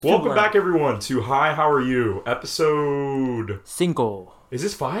Welcome back, everyone, to Hi, How Are You? Episode... Cinco. Is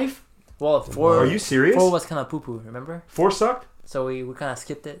this 5? Well, 4... Are you serious? 4 was kind of poo-poo, remember? 4 sucked? So we kind of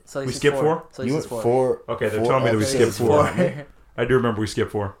skipped it. So we skipped 4? So you this went is 4. Okay, they're telling me that we skipped 4. I do remember we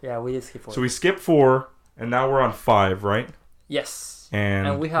skipped 4. Yeah, we did skip 4. So we skipped 4, and now we're on 5, right? Yes.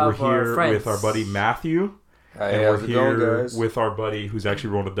 And we have we're here friends. with our buddy Matthew. Hi, and how's we're it going, here guys? with our buddy who's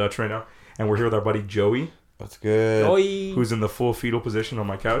actually rolling a Dutch right now. And we're here with our buddy Joey, That's good. Joey. who's in the full fetal position on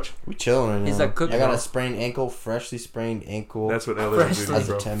my couch. We chilling right now. He's a cook I got now. a sprained ankle, freshly sprained ankle. That's what Elliot Fresh did, as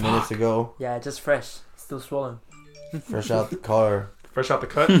bro. of 10 minutes ago. Yeah, just fresh. Still swollen. Fresh out the car. Fresh out the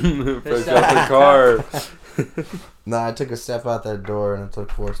cut? Fresh out the car. Nah, I took a step out that door and I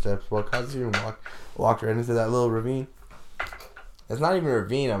took 4 steps. Well, cause you walked right into that little ravine. It's not even a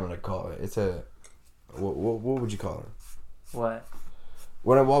ravine, I'm gonna call it. It's a what would you call it? What?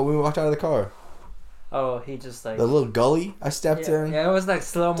 When we walked out of the car, Oh, he just like... the little gully I stepped in. Yeah, it was like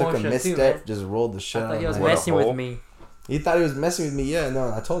slow Took a motion too, misstep, man. just rolled the shit I out thought of he was my What, a messing with hole? me. He thought he was messing with me. Yeah,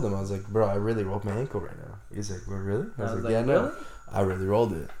 no. I told him, I was like, bro, I really rolled my ankle right now. He's like, well, really? I was like, yeah, no, really? I really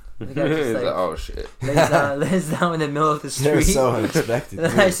rolled it. The guy just He's like like, oh shit. lays down in the middle of the They were street. so unexpected.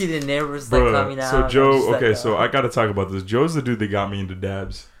 And then I dude. see the neighbors like coming Bro, out. so and I'm Joe, just like, okay, so I gotta talk about this. Joe's the dude that got me into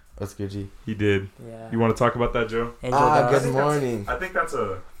dabs. That's good, G. He did. Yeah. You want to talk about that, Joe? Angel Good Dog. morning. I think that's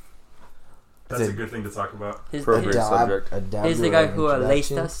a That's a good thing to talk about. His, Appropriate his, subject. he's the guy who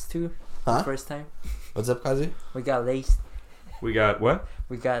laced us too. Huh? The first time. What's up, Kazi? We got laced. We got what?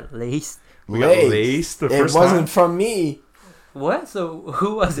 We got laced. We got laced the It first wasn't time. from me. What? So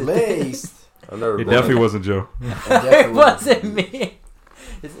who was it? Laced. I've never It been. definitely wasn't Joe. It wasn't me.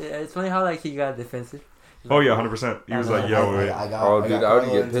 It's funny how like he got defensive. Oh yeah, 100%. He was like, "Yo, wait." Oh, dude, I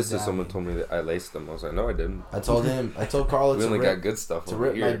would get pissed if someone told me that I laced them. I was like, no, I didn't. I told Carlo We to only rip, got good stuff to over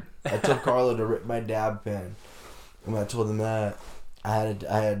rip here. I told Carlo to rip my dab pen. And when I told him that, I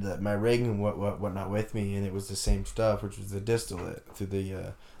had my rig and whatnot with me, and it was the same stuff, which was the distillate through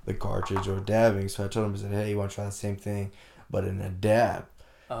the cartridge or dabbing. So I told him, I said, hey, you want to try the same thing, but in a dab?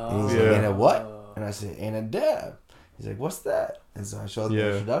 And he's Yeah. like, in a what? And I said, in a dab. He's like, what's that? And so I showed him Yeah.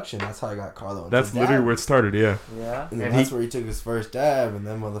 the introduction. That's how I got Carlo into That's dab. literally where it started. Yeah. Yeah. And then And that's he- where he took his first dab, and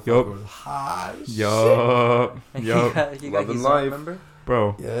then motherfucker Yup. was high. as Yup. He Yup. got Loving his life. remember?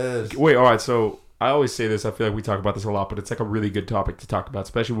 Bro. shit. Yes. Wait. All right. So I always say this. I feel like we talk about this a lot, but it's like a really good topic to talk about,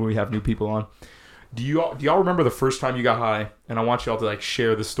 especially when we have new people on. Do y'all remember the first time you got high? And I want y'all to like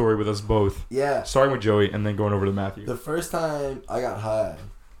share the story with us both, Yeah. starting with Joey and then going over to Matthew. The first time I got high,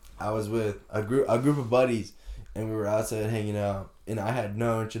 I was with a group of buddies, and we were outside hanging out, and I had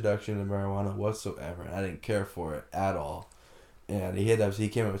no introduction to marijuana whatsoever, and I didn't care for it at all. And he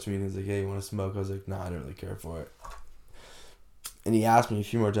came up to me and he was like, "Hey, you want to smoke?" I was like, "Nah, I don't really care for it." And he asked me a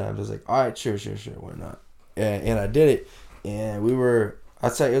few more times. I was like, "All right, sure, why not?" And I did it, and we were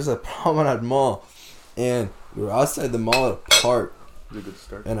outside. It was a Promenade Mall, and we were outside the mall at a park, It's a good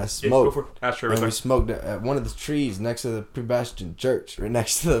start. and I Yeah, smoked. go for it. Ashtray right And we there. smoked at one of the trees next to the Pre-Bastion Church, right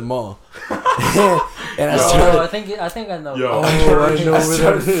next to the mall. and I Oh, started. I think I know. Yo. Oh, I I know where that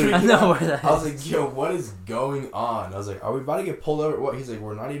started is. I know where that I was is. like, "Yo, what is going on?" I was like, "Are we about to get pulled over? What?" He's like,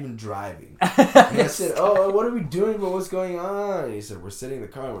 "We're not even driving." And I said, "Oh, what are we doing? But what's going on?" And he said, "We're sitting in the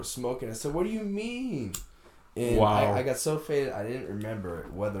car and we're smoking." I said, "What do you mean?" And Wow. I got so faded, I didn't remember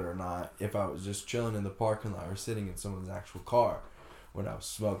whether or not if I was just chilling in the parking lot or sitting in someone's actual car when I was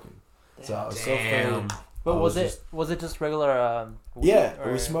smoking. So I was so Damn. faded. But I was was it just regular? Weed, Yeah,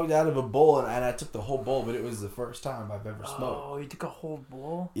 or- we smoked out of a bowl, and I took the whole bowl, but it was the first time I've ever smoked. Oh, you took a whole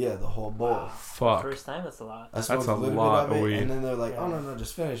bowl. Yeah, the whole bowl. Fuck. First time, that's a lot. I smoked a a little lot bit of of it, weed. and then they're like, Yeah. "Oh no,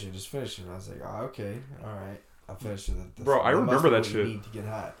 just finish it." And I was like, "Oh, okay, all right, I'll finish it." That's- Bro, I that must remember be that what you shit. Need to get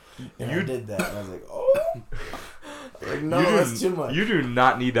high, and You- I did that, and I was like, "Oh." I was like, no, that's too much. You do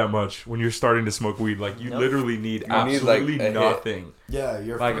not need that much when you're starting to smoke weed. Like, you Nope. literally need You need, like, absolutely a hit. nothing. Yeah,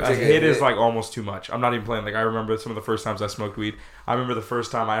 you're Like, first. a Take a hit is, hit. like, almost too much. I'm not even playing. Like, I remember some of the first times I smoked weed. I remember the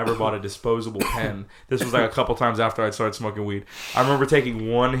first time I ever bought a disposable pen. This was, like, a couple times after I'd started smoking weed. I remember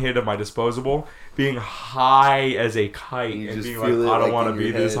taking one hit of my disposable, being high as a kite, You and just being feel like, it, I don't like, want to in be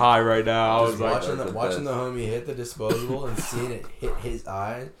your this head. high right now. I was Just like, watching that's the the watching the best. homie hit the disposable and seeing it hit his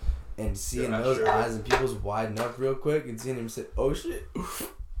eye, and seeing Yeah, those sure. eyes and people's widen up real quick, and seeing him say, "Oh shit."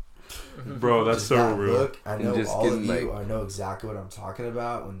 bro, that's Just so that real. Look, I And know just all of getting, you. like- I know exactly what I'm talking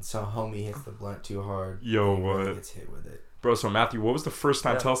about when some homie hits the blunt too hard. Yo, and really what? gets hit with it. Bro, so Matthew, what was the first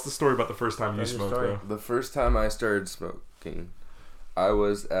time? Yeah. Tell us the story about the first time you Tell your smoked, story. bro. The first time I started smoking, I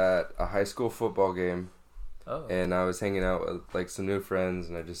was at a high school football game, Oh. and I was hanging out with like some new friends,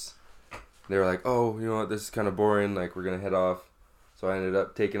 and they were like, "Oh, you know what? This is kind of boring. Like, we're gonna head off." So I ended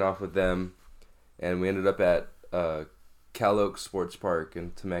up taking off with them, and we ended up at Cal Oaks Sports Park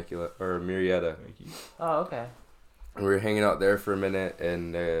in Temecula or Murrieta. Oh, okay. We were hanging out there for a minute,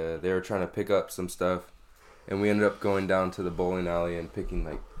 and they were trying to pick up some stuff, and we ended up going down to the bowling alley and picking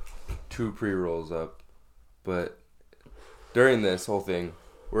like 2 pre-rolls up. But during this whole thing,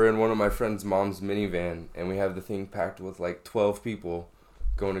 we're in one of my friend's mom's minivan, and we have the thing packed with like 12 people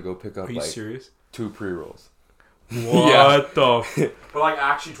going to go pick up Are you like serious? 2 pre-rolls. What the? But like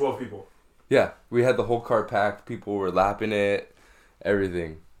actually 12 people. Yeah, we had the whole car packed. People were lapping it,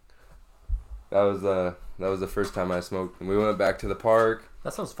 everything. That was the first time I smoked, and we went back to the park.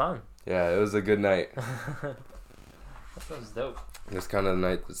 That sounds fun. Yeah, it was a good night. That sounds dope. It's kind of the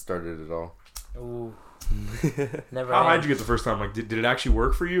night that started it all. Ooh. Never. How high end. did you get the first time? Like, did it actually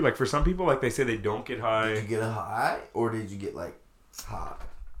work for you? Like, for some people, like they say they don't get Did high. you get a high or did you get like hot?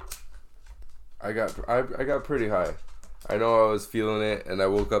 I got pretty high. I know I was feeling it, and I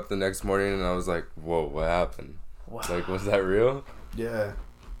woke up the next morning and I was like, "Whoa, what happened? Wow. Like, was that real?" Yeah.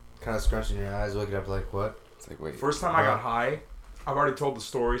 Kind of scrunching your eyes, looking up like what? It's like, wait. First time I got high, I've already told the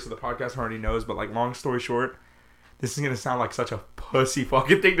story, so the podcast already knows. But like, long story short, this is gonna sound like such a pussy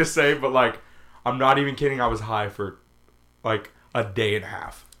fucking thing to say, but like, I'm not even kidding. I was high for like a day and a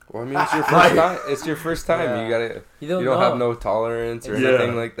half. Well, I mean, it's your first time. It's your first time. Yeah. You don't don't know. have no tolerance or Yeah.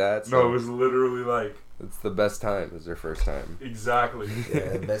 anything like that. So No, it was literally like it's the best time. It's your first time. exactly.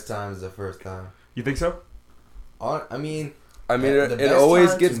 Yeah, the best time is the first time. You think so? I mean, I mean, The it best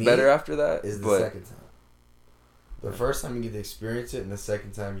always time gets to me better after that. is the but second time. The first time you get to experience it, and the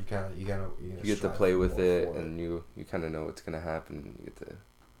second time you you get to play with it, and you kind of know what's gonna happen. You get to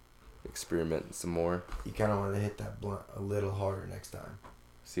experiment some more, you kind of want to hit that blunt a little harder next time.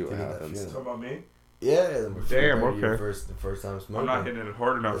 see what To get that happens. feeling. Talking about me? Yeah. Damn, The okay. first time smoking. I'm not hitting it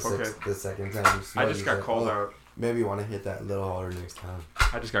hard enough. Okay. The second time you smoke, I just it's got like, called oh, out. Maybe you want to hit that a little harder next time.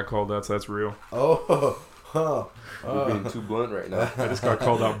 I just got called out, so that's real. You're being too blunt right now. I just got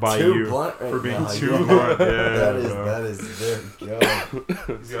called out by Too you blunt right for being now, too yeah. blunt. Yeah, bro. that is there we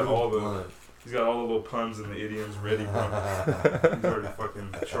go. He's got all the Blunt. he's got all the little puns and the idioms ready, bro. He's already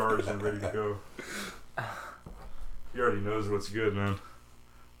fucking charged and ready to go. He already knows what's good, man.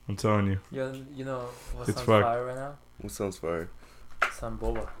 I'm telling you. You know what's It's on fucked. fire right now? What sounds fire? Some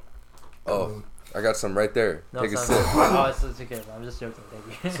boba. Oh, I got some right there. No, Take a some- sip. Oh, it's okay. I'm just joking.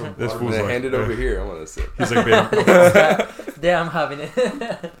 Thank you. Some This water. fool's Then like, hand it over here. I want to sip. He's like, babe. Damn, I'm having it.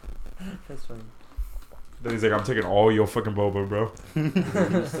 That's funny. Then he's like, I'm taking all your fucking boba, bro.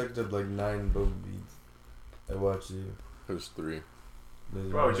 You sucked up like 9 boba beads. I watched you. There's 3.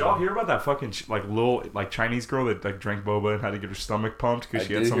 Bro, did y'all hear about that fucking like little like Chinese girl that like drank boba and had to get her stomach pumped because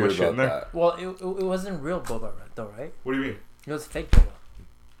she had so much shit in there? that. Well, it wasn't real boba, though, right? What do you mean? It was fake boba.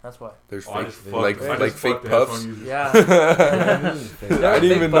 That's why. There's Oh, I fake, just like fucked- I like just fake fucked the puffs. headphone users. Yeah. I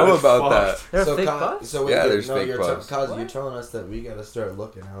didn't even know puffs. about that. There are So, fake puffs? so wait, Yeah, you're- there's no, fake you're puffs. Cause What? you're telling us that we gotta start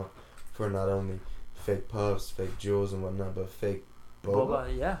looking out for not only fake puffs, fake jewels and whatnot, but fake boba.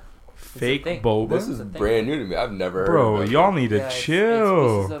 Boba, yeah. Fake thing. boba? This It's is a thing. brand new to me. I've never heard Bro, of it. y'all need to Yeah, it's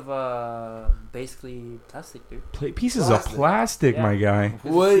chill. pieces of basically plastic, dude. Pieces Plastic. of plastic, Yeah. my guy. It's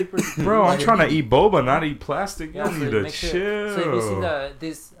What? super- Bro, I'm Like trying to a- eat boba, not eat plastic. Yeah, Y'all so need it to makes chill. So if you see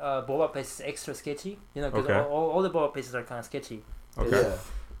this boba place is extra sketchy, you know, because Okay. all the boba places are kind of sketchy. Okay. Yeah.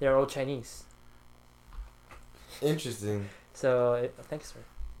 They're all Chinese. Interesting. So thanks, sir.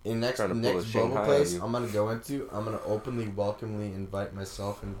 In next Trying to pull next a Shanghai boba on place you. I'm gonna go into, I'm gonna openly, welcomely invite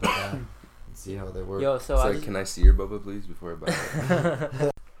myself into that and see how they work. Yo, so It's I like, just, can I see your boba, please, before I buy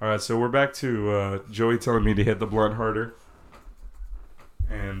it? All right, so we're back to Joey telling me to hit the blunt harder.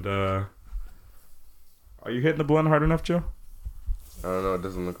 And are you hitting the blunt hard enough, Joe? I don't know. It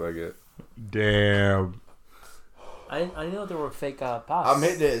doesn't look like it. Damn. I didn't know there were fake puffs. I'm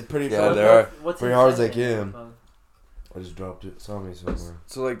hitting it pretty Yeah, fast. there are. What's Pretty hard as inside I can. it? I just dropped it. Saw me somewhere.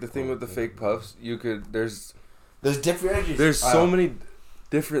 So like the thing with the fake puffs, you could there's There's so many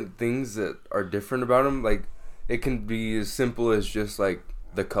different things that are different about them. Like it can be as simple as just like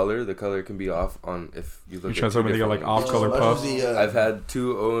the color. The color can be off on if you look. You at trying to tell me they got like different off color What puffs? is the, I've had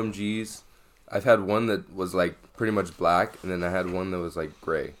 2 OMGs. I've had one that was like pretty much black, and then I had one that was like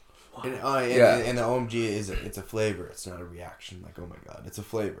gray. Yeah. And the OMG it's a flavor. It's not a reaction. Like, oh my god, it's a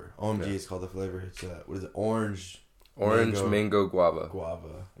flavor. OMG Yeah. is called a flavor. It's what is it? Orange Mango guava.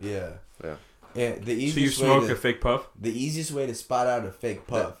 guava. Yeah. Yeah. And the So you easiest way smoke to a fake puff? the easiest way to spot out a fake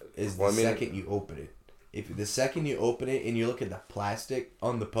puff is the Well, I mean- second you open it. If the second you open it and you look at the plastic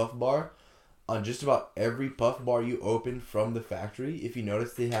on the puff bar, on just about every puff bar you open from the factory, if you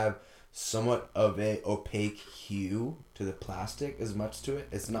notice they have somewhat of a opaque hue to the plastic as much to it.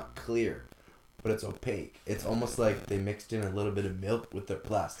 It's not clear, but it's opaque. It's almost like they mixed in a little bit of milk with their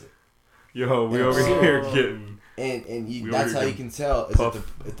plastic. Yo, we Yeah. over Oh. here getting. And We that's over how here you can tell is puff.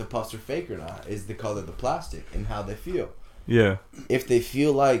 if the puffs are fake or not. Is the color of the plastic and how they feel. Yeah. If they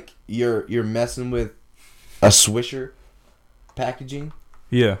feel like you're messing with a Swisher packaging,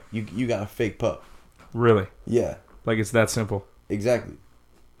 Yeah. you got a fake puff. Really. Yeah, Like it's that simple. exactly.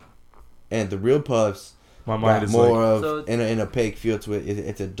 And the real puffs My mind got is more like. of So- an opaque feel to it.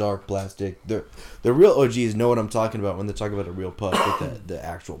 It's a dark plastic. The real OGs know what I'm talking about when they talk about a real puff with the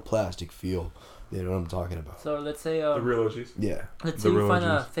actual plastic feel. They know what I'm talking about. So let's say The real OGs. Yeah. let's the say you real find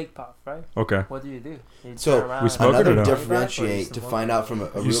a OGs. fake puff, right? Okay. What do? You So, turn around we and- smoke it or Another no? differentiate to find out from a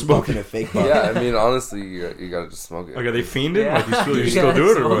You real smoke puff and a fake puff. Yeah, I mean, honestly, you gotta just smoke it. Like, are they fiending? Yeah. Like, you You still gotta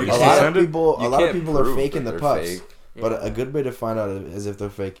do it or smoke what? it. You A still lot send of it? people, You a lot of can't people are prove faking that the they're puffs. fake. But a good way to find out is if they're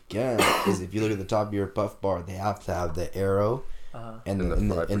fake again is if you look at the top of your puff bar, they have to have the arrow Uh-huh. and And the, the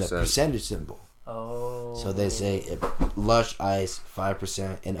and the 5%. percentage symbol. Oh. So they say if Lush Ice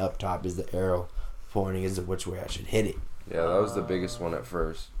 5% and up top is the arrow pointing as to which way I should hit it. Yeah, that was the biggest one at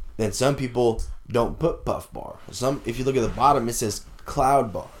first. Then some people don't put puff bar. If you look at the bottom, it says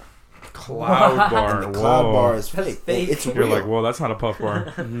cloud bar. Cloud bar. And the cloud Whoa. bar is That's fake. fake. It's You're real. like, well, that's not a puff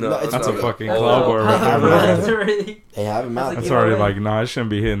bar. No, it's That's a not fucking Oh, cloud bar right there. That's Man. already. They have them out That's That's there. already Giveaway. like, nah, I shouldn't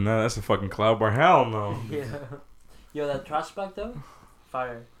be hitting that. That's a fucking cloud bar. Hell no. Yeah. Yo, that trash bag though,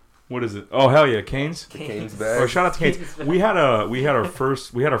 fire. What is it? Oh hell yeah, Canes. Cane's Oh, bag. shout out to Canes. We had our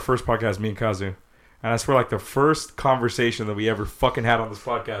first podcast, me and Kazu, and I swear, like the first conversation that we ever fucking had on this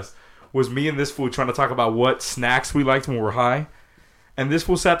podcast was me and this fool trying to talk about what snacks we liked when we were high. And this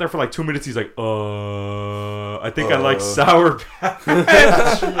fool sat there for like 2 minutes. He's like, I think I like Sour Patch.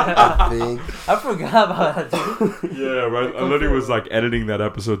 I think. I forgot about that, dude. Yeah, right. I literally was like editing that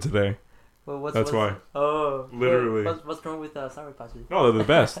episode today. Well, That's why. Oh, Literally. What's wrong with Sour Patches? No, they're the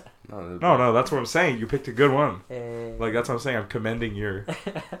best. No, No, that's what I'm saying. You picked a good one. Eh, Like that's what I'm saying. I'm commending your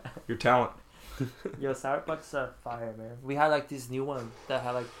talent. Yo, Sour Patches are fire, man. We had like this new one that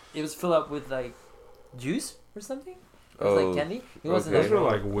had like it was filled up with like juice or something. It was like candy. It wasn't. okay. Those were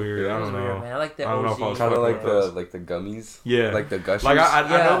like weird. I It was don't weird, know. man. I like the I don't know OG. if I was kind of fucking like with the gummies. Yeah. Like the gushers. Like I Yeah.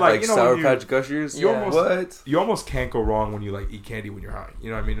 know, like like you know, Sour when you, Patch Gushers. you Yeah. almost What? you almost can't go wrong when you like eat candy when you're high.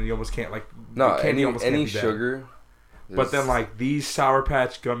 You know what I mean? And you almost can't like No, candy any almost can't any be bad. sugar. But is- then like these Sour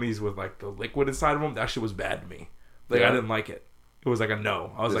Patch gummies with like the liquid inside of them, that shit was bad to me. Like I Yeah. didn't like it. It was like a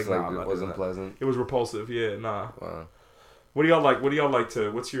no. I was just like, nah, I'm it not wasn't doing that. pleasant. It was repulsive. Yeah, nah. Wow. What do y'all like? What do y'all like to?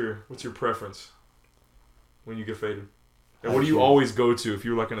 What's your preference when you get faded? And what do you High always go to if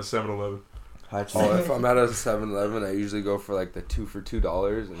you're like in a 7-Eleven? High chews. Oh, if I'm at a 7-Eleven, I usually go for like the 2 for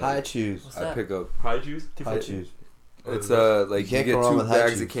 $2, and High I, chews. What's I that? pick up. High juice? High chews. It's You like you can't get go wrong 2 with high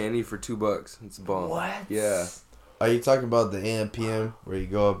bags chews. of candy for $2. It's a bomb. What? Yeah. Are you talking about the AM PM where you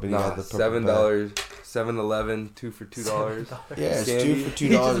go up and you Nah, got the purple $7. 7-Eleven, 2 for $2. bag? Yeah, it's Candy. 2 for He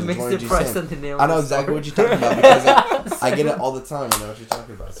 $2 just and makes the 22 price cents. on the nail. I know exactly what you're talking about because I get it all the time. I know what you're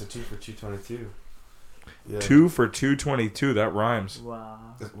talking about. It's a 2 for $2.22. Yeah. 2 for $2.22. That rhymes. Wow.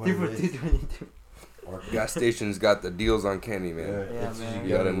 That's what 2 it for is. 222. Gas stations got the deals on candy, man. Yeah, it's man. usually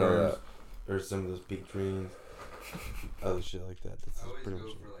You gotta Gummy know worms that. Or some of those peak dreams. Other shit like that. That's pretty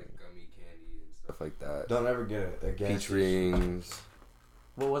much it. gummy candy and stuff like that. Don't ever get a gas Peach station. rings.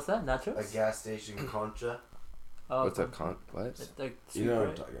 What was that? Nachos? A gas station concha. Oh, What's a what? It's like You know what I'm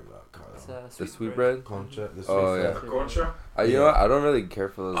bread. talking about, It's Carl. a The sweet bread? Concha. The Oh, sweet yeah. bread. Concha? You know what? I don't really care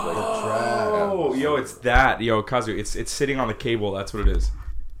for those. Like, Oh, yo, it's that. Yo, Kazu, it's sitting on the cable. That's what it is.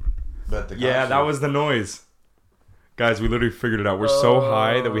 But the Yeah, that concha- was the noise. Guys, we literally figured it out. We're so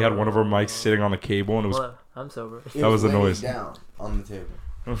high that we had one of our mics sitting on the cable, and it was Well, I'm sober. It that was the laying noise. down on the table.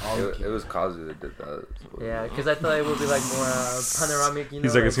 On the It cable. was Kazu that did that. Yeah, because I thought it would be like more panoramic. You know,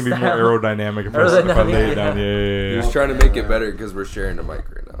 He's like, it's gonna be more style. aerodynamic if I lay it down. Yeah. Yeah. He was trying to make it better because we're sharing a mic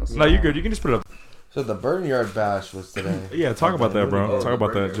right now. So. No, you're good. You can just put it up. So the Burn Yard Bash was today. Yeah, talk about that, bro. Oh, Talk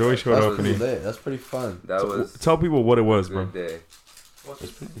about that. the Joey showed That's up and pretty he. lit. That's pretty fun. That was Tell people what it a was, bro. good day.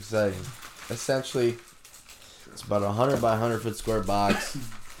 It's pretty exciting. Essentially, it's about a 100 by 100 foot square box.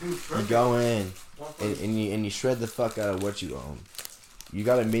 You go in and you shred the fuck out of what you own. You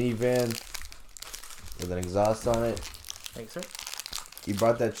got a minivan with an exhaust on it. Thanks, sir. You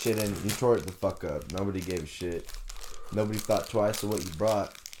brought that shit in. You tore it the fuck up. Nobody gave a shit. Nobody thought twice of what you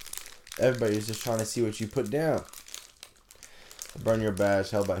brought. Everybody was just trying to see what you put down. Burn Your Bash,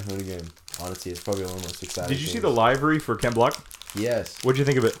 held by Hoonigan. Honestly, it's probably one of the most exciting. Did you see things. the livery for Ken Block? Yes, What'd you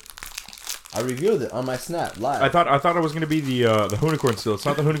think of it? I reviewed it on my Snap live. I thought it was gonna be the Hoonicorn still. It's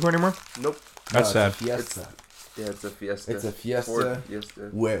not the Hoonicorn anymore. Nope. That's No, sad. it's a Fiesta Yeah, it's a Fiesta. It's a Fiesta. Ford Fiesta.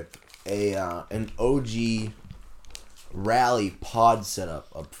 with a an OG rally pod setup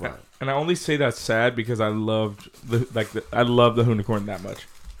up front. And I only say that's sad because I loved the Hoonicorn that much.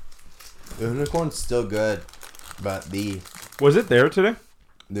 The unicorn's still good, but the Was it there today?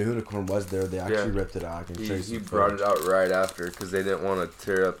 unicorn was there. They actually ripped it out. I can show you He some brought footage. it out right after because they didn't want to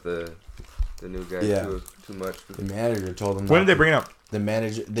tear up the new guy too much. The manager told them. When did they bring it up? The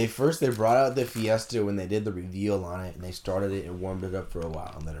manager, they brought out the Fiesta when they did the reveal on it, and they started it and warmed it up for a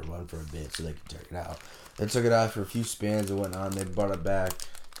while and let it run for a bit so they could tear it out. They took it out for a few spins and whatnot, and they brought it back,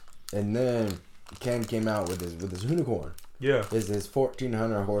 and then Ken came out with his unicorn. Yeah. His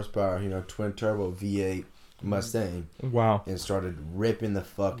 1400 horsepower, twin turbo V8 Mustang, Wow. and started ripping the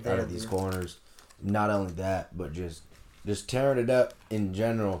fuck out of these corners. Not only that, but just tearing it up in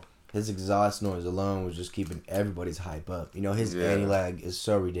general. His exhaust noise alone was just keeping everybody's hype up. His anti-lag is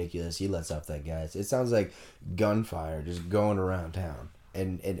so ridiculous. He lets off that gas. It sounds like gunfire just going around town.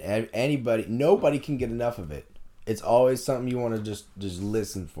 And nobody can get enough of it. It's always something you want to just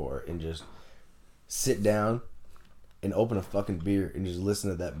listen for and just sit down and open a fucking beer and just listen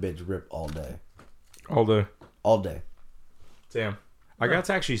to that bitch rip all day. All day. All day. Damn. I got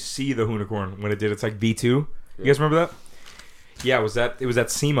to actually see the unicorn when it did. It's like V2. You guys remember that? Yeah, it was at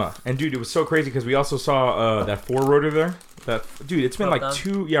SEMA. And dude, it was so crazy because we also saw that 4-rotor there. Dude, it's been Rob like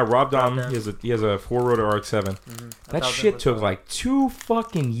Dunn? Rob Dunn. Dunn. He has a 4-rotor RX-7. Mm-hmm. That shit took like 2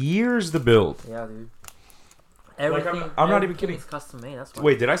 fucking years to build. Yeah, dude. Everything. I'm not even kidding. It's custom made. That's why.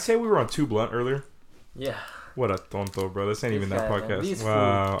 Wait, did I say we were on 2 Blunt earlier? Yeah. What a tonto, bro. This ain't This even that guy, man. podcast. Peaceful.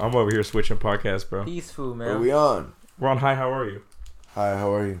 Wow. I'm over here switching podcasts, bro. Peaceful, Are man. we on? We're on Hi, how are you? Hi,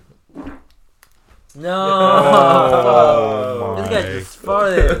 how are you? No. Oh, This guy just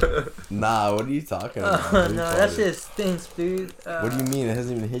farted. Nah, what are you talking about? No, Who that farted? shit stinks, dude. What do you mean? It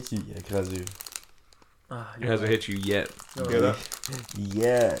hasn't even hit you yet, Kazu. It hasn't hit you yet. No. Hear that?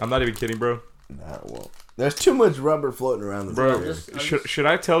 Yeah. I'm not even kidding, bro. Nah, well, there's too much rubber floating around this Bro, place. I'm should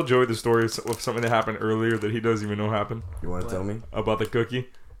I tell Joey the story of something that happened earlier that he doesn't even know happened? You want to What? tell me? About the cookie?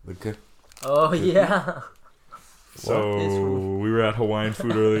 Okay. Oh, yeah. So What is food? we were at Hawaiian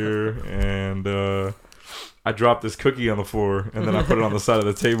food earlier, and I dropped this cookie on the floor, and then I put it on the side of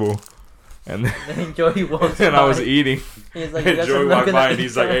the table, and Then Joey walks and I was by. eating. He's like, And "You guys Joey are not walked gonna by, and eat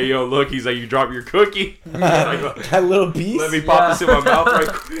he's like, that." "Hey, yo, look!" He's like, "You dropped your cookie." That little piece? Let me pop this in my mouth right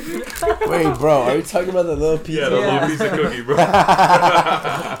quick. Wait, bro, are you talking about the little piece? Yeah, the Yeah. little piece of cookie, bro.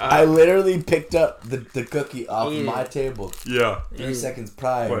 I literally picked up the cookie off Eat my it. table Yeah. 3 seconds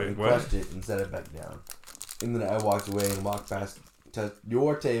prior Wait, and what? crushed it and set it back down. And then I walked away and walked past to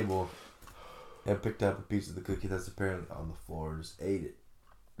your table and picked up a piece of the cookie that's apparently on the floor. Just ate it,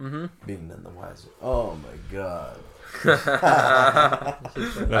 Mm-hmm. being none the wiser. Oh my god. That I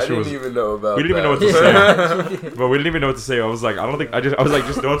shit didn't was. even know about We didn't even know what to that. say. But we didn't even know what to say. I was like, I don't think. I was like,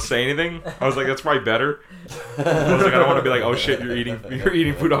 just don't say anything. I was like, that's probably better. I was like, I don't want to be like, oh shit, you're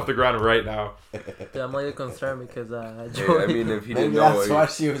eating food off the ground right now. Dude, I'm a little concerned because Hey, Joey. I mean, if he Maybe didn't know, that's why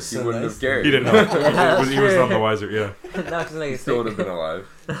she was he so wouldn't nice. have cared. He didn't know. Yeah, he was sure. none the wiser. Yeah. now she's like, He still would have been alive.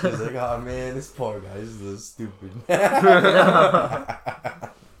 She's like, oh man, this poor guy is so stupid.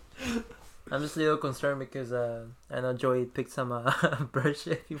 I'm just a little concerned because I know Joey picked some bird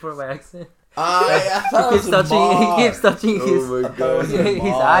shit before by accident. I thought He it keeps was a touching. He moth. keeps touching his Oh my I thought it was a his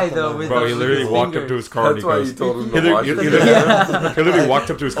moth eye on though. the With Bro, he his literally fingers. walked up to his car and That's he why goes. you told him He to watch literally, it. Yeah. he literally walked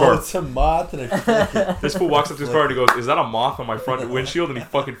up to his Oh, car. it's a moth and a cricket. This fool walks up to his car and he goes, "Is that a moth on my front windshield?" And he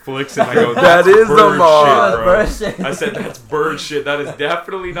fucking flicks it. And I go, That "That's is a bird moth." shit, bro." Bird shit. I said, "That's bird shit. That is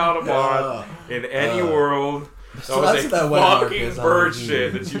definitely not a moth in any world." That So was that's a what that wet mark fucking is on bird the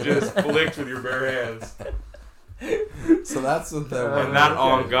shit jeans. that you just flicked with your bare hands. So that's what that And that,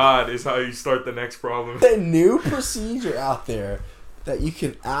 on God, is how you start the next problem. The new procedure out there that you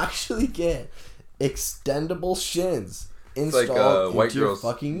can actually get extendable shins It's installed like white into your girls.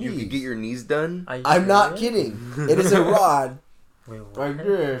 fucking knees. You can get your knees done. Are you I'm not serious? kidding. It is a rod Wait, what? right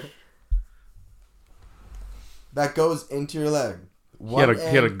there that goes into your leg. had a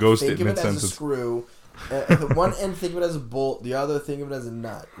end, ghost think it of it as a mid-sentence. screw. One end, think of it as a bolt. The other, think of it as a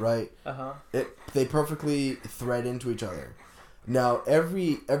nut. Right? Uh-huh. They perfectly thread into each other. Now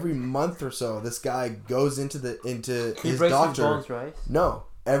every month or so, this guy goes into He his breaks doctor. his bones, right? No,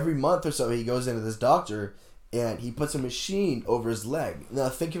 every month or so he goes into this doctor, and he puts a machine over his leg. Now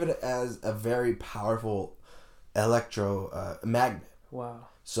think of it as a very powerful magnet. Wow.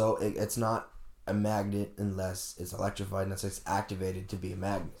 So it's not a magnet unless it's electrified, unless it's activated to be a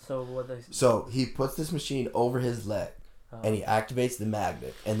magnet. So what does? So he puts this machine over his leg, and he activates the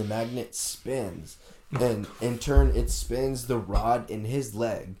magnet, and the magnet spins, and in turn it spins the rod in his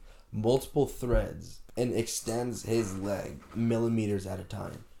leg, multiple threads, and extends his leg millimeters at a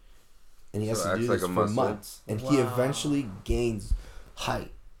time. And he has So to it do acts this like a for muscle? months, and he Wow. eventually gains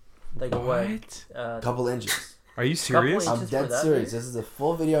height, Like what? a couple inches. Are you serious? Couple I'm inches for dead that, serious. dude? This is a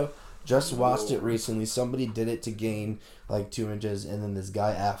full video. Just watched it recently. Somebody did it to gain like 2 inches, and then this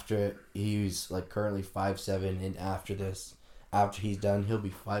guy after it, he's like currently 5'7", and after he's done, he'll be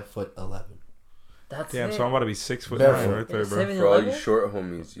 5'11". That's Damn, it. so I'm about to be 6'9" Barefoot. right there, bro. 7 For all you 11? short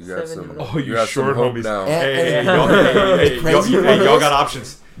homies, you got some. 7-Eleven. Oh, you got short some hope homies. now. And- Y'all got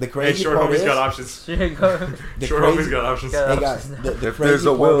options. The Hey, crazy short part homies is, got options. Here you go. the Short crazy- homies got options. Yeah. Hey guys, the If crazy there's a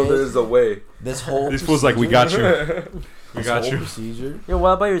part will, is, there's a way. this whole These fools like, we got you. We this got whole you. procedure. Yo,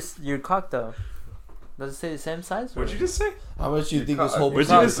 what about your cock though? Does it say the same size? What'd you just say? How much do you think Your this whole cock- What'd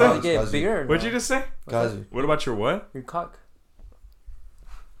you cock just say? does it get bigger? Or What'd no? you just say? Kazi, What about your what? Your cock.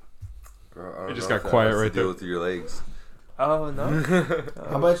 Bro, I don't You just know got if that quiet has to right deal there. with your legs. Oh no.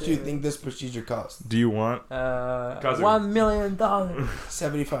 how much do you think this procedure costs? Do you want? Cousin. $1 million.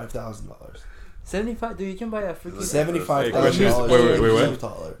 $75,000. 75. Dude, you can buy a freaking. $75,000. Wait.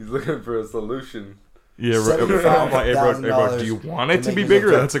 Taller. He's looking for a solution. Yeah, right. I'm like, hey, bro, do you want it to be bigger?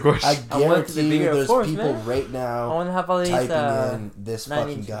 That's a I question. I want it to be guarantee you, bigger, of there's course, people man. right I now want to have at least typing in this 9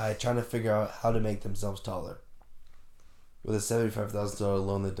 fucking inches. guy trying to figure out how to make themselves taller with a $75,000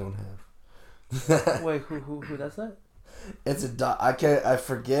 loan they don't have. Wait, who does that? It's a I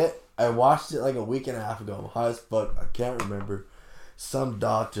forget. I watched it like a week and a half ago. I'm high as fuck. I can't remember. Some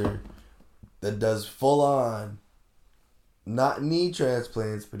doctor that does full on, not knee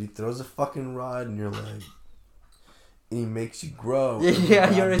transplants, but he throws a fucking rod in your leg, and he makes you grow. Yeah, every yeah,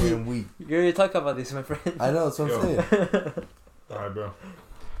 you already- goddamn week. You already talked about this, my friend. I know. That's what I'm Yo. saying. All right, bro.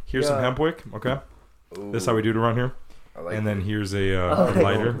 Here's some Yeah. hemp wick. Okay, Ooh, this is how we do it around here. I like And then it. here's a Oh.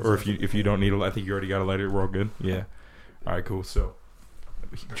 lighter, or if you don't need a, I think you already got a lighter. We're all good. Yeah. All right, cool. So,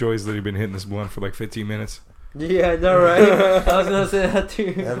 Joey's literally been hitting this blunt for like 15 minutes. Yeah, I know, right? I was gonna say that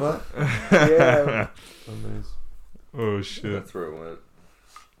too. Eva? Yeah. Oh, nice. Oh shit. That's where it went.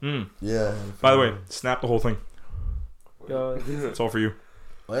 Mm. Yeah. By the way, snap the whole thing. Yo, It's all for you.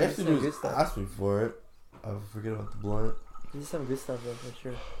 all you have to do Good is stuff. ask me for it. I forget about the blunt. this is some good stuff, though, for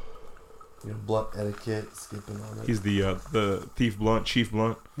sure. You know, blunt etiquette, skipping on it. He's the thief blunt, chief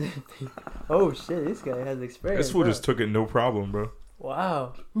blunt. Oh shit, this guy has experience. This fool huh? just took it no problem, bro.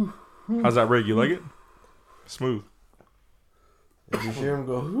 Wow. How's that rig? You like it? Smooth. If you hear him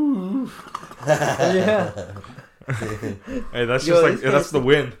go, "Ooh." Yeah. Hey, that's Yo, just like this guy's- that's the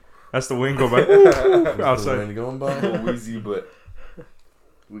wind. That's the wind go by That's the outside. wind going by. A little wheezy, but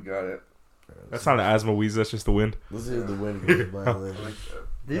we got it. That's not an asthma wheeze. That's just the wind. Let's hear the wind goes by. I later. like that.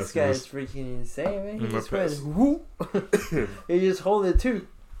 This That's guy nice. is freaking insane, man. He Mm, just my went, piss. whoop. He just hold it too.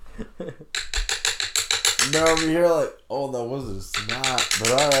 No, over here like, oh, that wasn't a snap,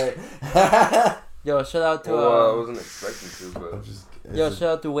 but alright. Yo, shout out to Well, I wasn't expecting to, but I'm just. yo, shout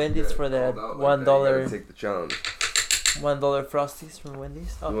out to Wendy's Yeah, for that called out $1 like that. You gotta take the challenge. $1 frosties from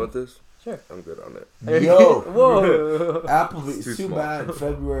Wendy's. You want this? Sure. I'm good on it. Yo. Whoa. Applebee's. It's too Too small. bad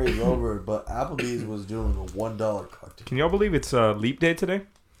February's over, but Applebee's was doing a $1 cocktail. Can y'all believe it's Leap Day today?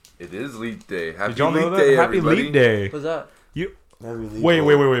 It is Leap Day. Happy Did y'all Leap know that? Day, Happy everybody. Leap Day. What's that? Every leap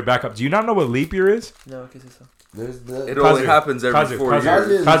Wait, back up. Do you not know what leap year is? No, que es eso? There's the. It only Kazu, happens every Kazu, 4 Kazu.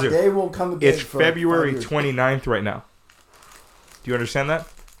 years. Kazu. They won't come again. It's for like February 5 years. 29th right now. Do you understand that?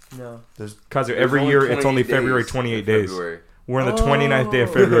 No. Kazu, There's every only year it's 28 only February days 28 in days. February. We're on the 29th day of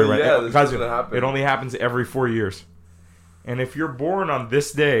Oh. February right Yeah, now. this Kazu, doesn't happen. it only happens every 4 years. And if you're born on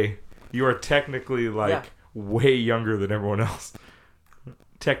this day, you are technically like Yeah. way younger than everyone else.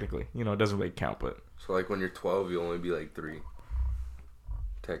 Technically. You know, it doesn't really count, but So like when you're 12, you'll only be like 3.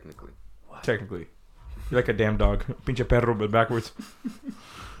 Technically. technically. You're like a damn dog. Pinche perro, but backwards.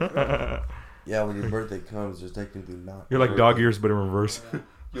 Yeah, when your birthday comes, there's technically not. You're like dog ears, but in reverse.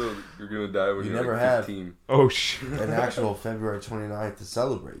 You're gonna die when You you're never like have. 15. Oh, shit. An actual February 29th to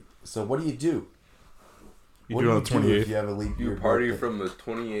celebrate. So what do you do? You What do it on the you do if 28th you have a leap You year party birthday? from the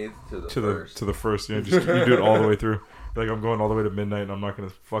 28th to the to 1st. the first. Yeah, just you do it all the way through. Like I'm going all the way to midnight, and I'm not gonna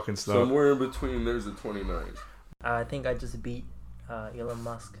fucking stop. Somewhere in between, there's the 29th. I think I just beat Elon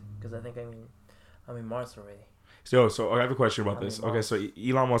Musk because I think I'm in Mars already. So I have a question about this. Okay, so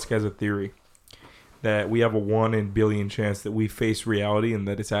Elon Musk has a theory that we have a 1 in billion chance that we face reality, and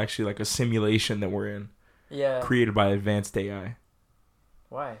that it's actually like a simulation that we're in, Yeah. created by advanced AI.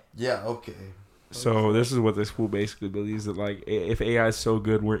 Why? Yeah, okay. So this is what this fool basically believes, that like if AI is so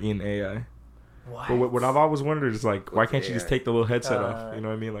good, we're in AI. Why? But what I've always wondered is like, why What's can't you just AI? take the little headset off? You know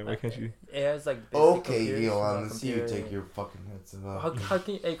what I mean? Like, why can't you? AI is like basic Okay, computers, Elon, not let's see you computer. take your fucking headset How off.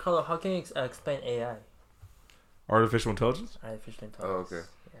 can hey Carlo? How can you explain AI? Artificial intelligence? Artificial Oh, intelligence. okay.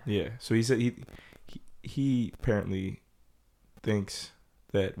 Yeah. Yeah. So he said he apparently thinks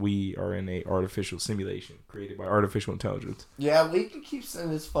that we are in a artificial simulation created by artificial intelligence. Yeah, we can keep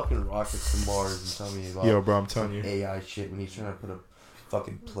sending his fucking rockets to Mars and tell me about Yo, bro, I'm telling you. AI shit when he's trying to put a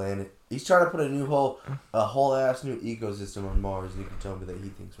fucking planet. He's trying to put a whole ass new ecosystem on Mars, and you can tell me that he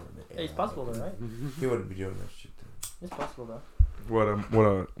thinks we're in the air. It's possible though, right? He wouldn't be doing that shit. It's possible though. What a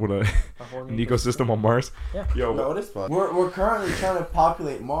A whole an new ecosystem on Mars. Yeah. Yo, No, it is fun. We're currently trying to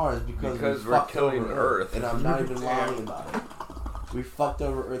populate Mars because we we're fucked killing over Earth. and I'm not even lying about it. We fucked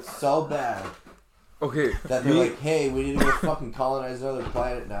over Earth so bad Okay. that they're like, hey, we need to go fucking colonize another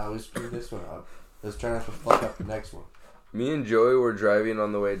planet now. We screwed this one up. Let's try not to fuck up the next one. Me and Joey were driving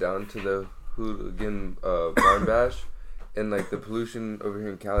on the way down to the Hooligan Barn Bash, and like the pollution over here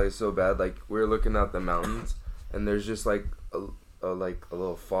in Cali is so bad. Like we're looking out the mountains, and there's just like a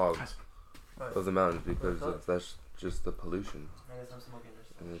little fog of the mountains because that's just the pollution,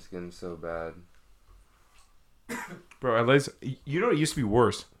 and it's getting so bad. bro, LA's. You know, it used to be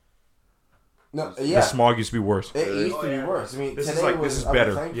worse. No, The yeah. smog used to be worse. It used to be worse. I mean, This is today like- was this is up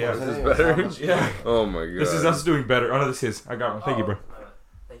better. thankful. Yeah, Today this is was better. how much- Yeah. Oh my god. This is us doing better. Oh no, this is his. I got one. Thank you, bro.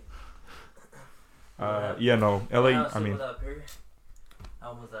 Yeah, no, LA. I mean,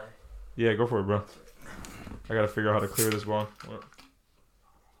 How was I? yeah, go for it, bro. I gotta figure out how to clear this bong.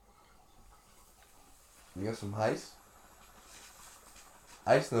 You got some ice?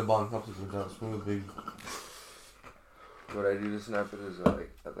 Ice in the bong helps it go down smooth, baby. What I do to snap it is I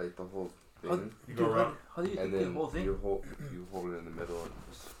like the whole thing, You go around. How do you and do the then whole thing? you hold it in the middle and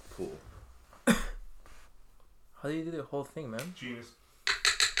just pull. How do you do the whole thing, man? Genius.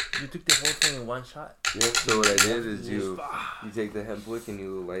 You took the whole thing in one shot. Yep. So what I did is you take the hemp wick and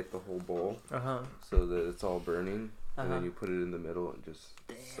you light the whole bowl Uh huh. so that it's all burning, and Uh-huh. then you put it in the middle and just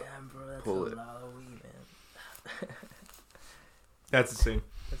Damn, bro, that's pull a it. lot of weed, man. That's insane.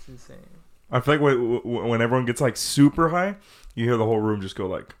 That's insane. I feel like when everyone gets like super high, you hear the whole room just go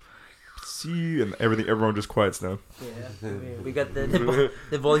like, "See," and everyone just quiets down. Yeah. We got the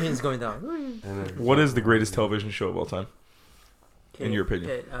volume's going down. And then, What is the greatest television show of all time? In your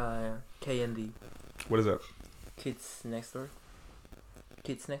opinion. KND. What is that? Kids Next Door.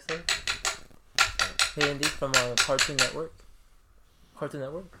 Kids Next Door. KND from Cartoon Network. Cartoon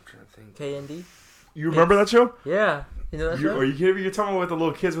Network. I'm trying to think. KND. You remember that show? Yeah. You know that show? Are you kidding me? You're talking about the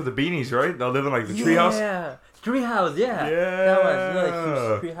little kids with the beanies, right? They live in like the treehouse. Yeah. Treehouse, yeah. Yeah. That one. You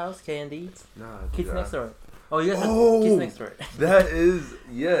know, like huge treehouse, KND. Nah, Kids dude, Next Door. Oh, you guys Oh! have Kids Next Door. That is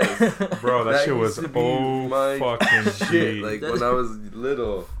yes. Bro, that shit was used to be my fucking shit. G. Like when I was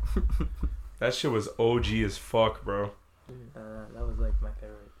little. That shit was OG as fuck, bro. That was like my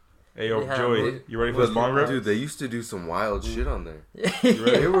favorite. Hey yo, They had Joey, a- you ready for this bong rip? Dude, they used to do some wild shit on there. You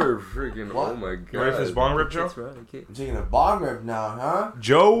ready? They were freaking. What? Oh my god. You ready for this bong rip, Joe? Kids, bro. The kid. I'm taking a bong rip now, huh?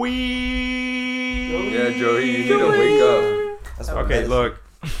 Joey. Yeah, Joey, you need to wake up. That's my Okay, medicine. look.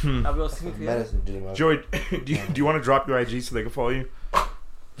 I'll be all That's singing my together. medicine, Jimmy. Joey, do you want to drop your IG so they can follow you?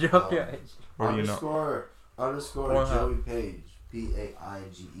 Drop your age. Or do you know? Underscore Pornhub. Joey Page. Paige,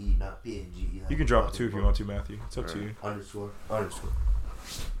 not Page. You can drop it too if you want to, Matthew. It's up to you. Underscore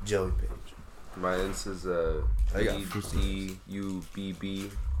Joey Page. My Insta's I got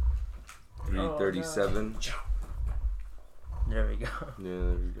EDUBB 337. There we go. Yeah,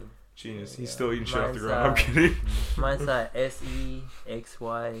 there we go. Genius. He's still eating shit off the Mine's, ground. I'm kidding. Mine's SEXY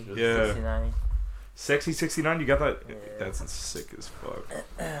Yeah. 69 Sexy 69, you got that? Yeah. That's sick as fuck.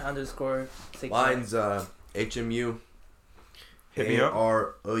 underscore 69. Mine's HMU. Hit me up.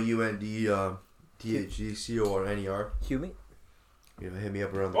 AROUND THECORNER. Human. You know, hit me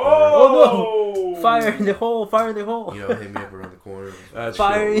up around the corner. Oh, no! Fire in the hole! Fire in the hole! You know, hit me up around the corner. That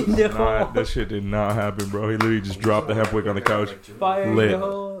Fire shit in was the not- hole. That shit did not happen, bro. He literally just dropped the hemp wick on the couch. Fire Lit. in the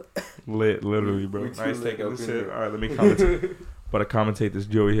hole! Lit, literally, bro. We Nice too lit taking up this in hit. here. All right, let me commentate. But I commentate this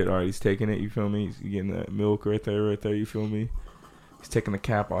Joey hit. All right, he's taking it. You feel me? He's getting that milk right there, right there. You feel me? He's taking the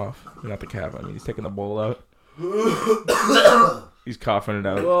cap off. Not the cap. I mean, he's taking the bowl out. He's coughing it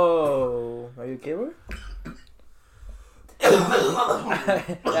out. Whoa! Are you okay, bro?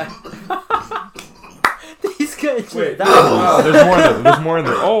 This guy just Wait, died. wow, there's more in there. There's more in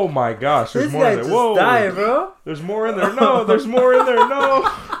there. Oh my gosh, there's This more guy in there. just Whoa, died, bro. there's more in there. No, there's more in there. No,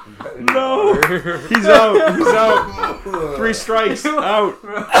 no, he's out. He's out. 3 strikes. Out.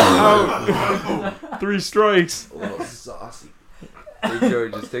 Out. 3 strikes. A little saucy. Hey,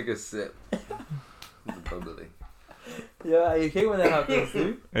 Joey, just take a sip. It's bubbly. Yeah, you hate when that happens,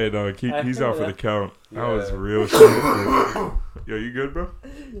 dude. Hey, dog, he's out for the count. That was Yeah. real shit. Yo, you good, bro?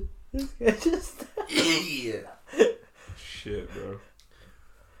 This guy just Yeah. Shit, bro.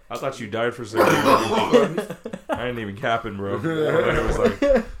 I thought you died for a second. I ain't even capping, bro. It was like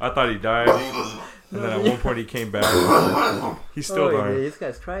I thought he died, and then at one point he came back. He's still oh, dying. yeah, this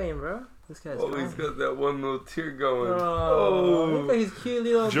guy's crying, bro. This guy's Oh, crying. he's got that one little tear going. Oh, look at his cute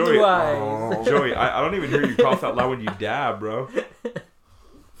little Joey, blue eyes. Joey, I don't even hear you cough out loud when you dab, bro.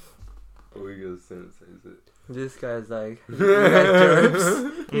 We go synthesize it. This guy's like, you guys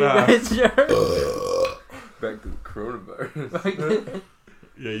jerks. You Nah. guys jerks. Back to the coronavirus.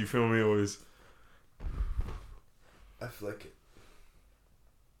 Yeah, you feel me always. I flick it.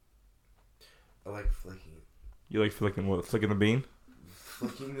 I like flicking it. You like flicking what? Flicking the bean?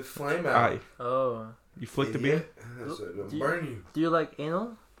 Flicking the flame out. Aye. Oh. You flick the bean? Idiot. So it don't Do you- burn you. Do you like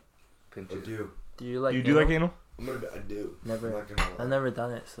anal? Pinch I it. do. Do you like You do like anal? anal? I do. Never. I'm not gonna lie. I've never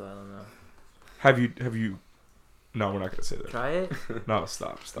done it, so I don't know. Have you? No, we're not gonna say that. Try it? No,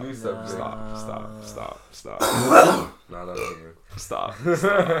 stop. You Stop. stop. Stop. Not on here. Stop.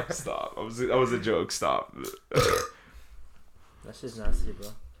 Stop. That was a joke. Stop. That's just nasty, bro.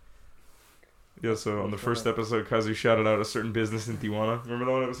 Yeah, so on the first episode, Kazu shouted out a certain business in Tijuana. Remember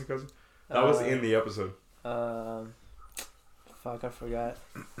that one episode, Kazu? That was in the episode. Fuck, I forgot.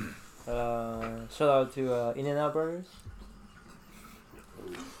 Shout out to In-N-Out Burgers.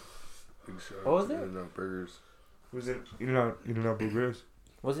 Big shout What was out to it? In-N-Out Burgers. Was it? You know Burgers.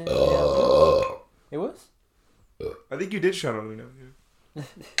 Was it In-N-Out Burgers? It was? I think you did shout out In-N-Out. Yeah.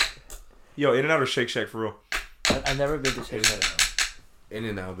 Yo, In-N-Out or Shake Shack for real? I've never been to Shake Shack.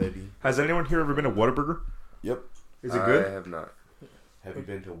 In-N-Out, baby. Has anyone here ever been to Whataburger? Yep. Is it good? I have not. Have you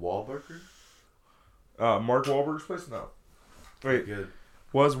been to Wahlburger? Mark Wahlberg's place? No. Wait, Good.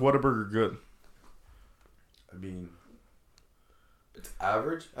 was Whataburger good? I mean, it's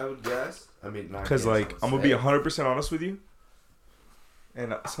average, I would guess. I mean, not Because, guess, I like, would I'm going say. to be 100% honest with you.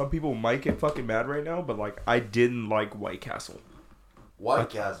 And some people might get fucking mad right now, but, like, I didn't like White Castle. White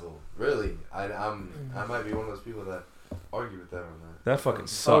Castle, really? I might be one of those people that argue with that on that. That fucking Oh,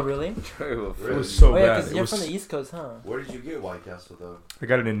 sucked. really? It Really? was so Oh, yeah, bad. because It you're was, from the East Coast, huh? Where did you get White Castle though? I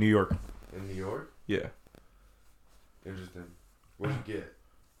got it in New York. In New York? Yeah. Interesting. Where'd you get?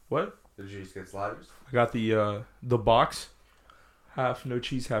 What? Did you just get sliders? I got the box. Half no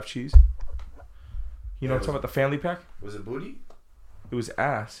cheese, half cheese. You know what I'm talking about? The family pack? Was it booty? It was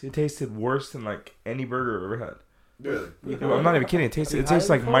ass. It tasted worse than, like, any burger I've ever had. Really? I'm not even kidding. It tastes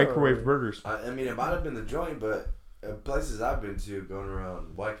like microwave burgers. I mean, it might have been the joint, but places I've been to going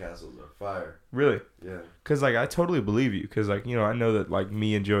around White Castles are fire. Really? Yeah. Because, like, I totally believe you. Because, like, you know, I know that, like,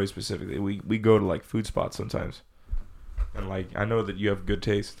 me and Joey specifically, we go to, like, food spots sometimes. And, like, I know that you have good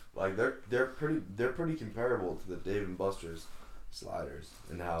taste. Like they're pretty comparable to the Dave and Buster's sliders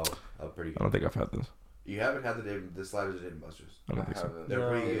and how pretty. I don't think I've had those. You haven't had the sliders at Dave and Buster's. I don't think so. haven't. They're No.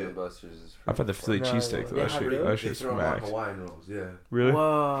 pretty Dave good. and Buster's is I've had the Philly No, cheesesteak, though. they That have shit, it. that They shit's throw them on max. Hawaiian rolls, yeah. Really? They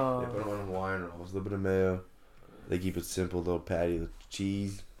Whoa. put them on Hawaiian rolls, a little bit of mayo. They keep it simple, little patty with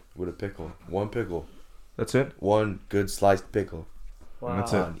cheese with a pickle. One pickle, That's it? one good sliced pickle Wow.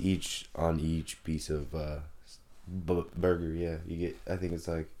 That's it. on each piece of burger. Yeah, you get. I think it's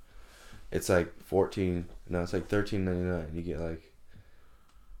like $14. No, it's like $13.99. You get like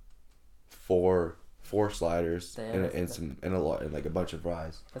four sliders Damn, and like a bunch of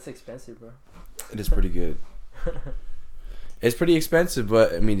fries. That's expensive, bro. It is pretty good. It's pretty expensive,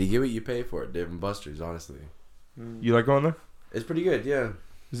 but I mean, you get what you pay for it. Dave and Buster's, honestly, You like going there? it's pretty good. Yeah,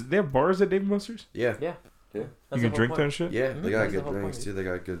 They have bars at Dave & Buster's? yeah, Yeah. Yeah. You can drink there and shit? yeah. Mhm. They got That's the good whole drinks point. too. They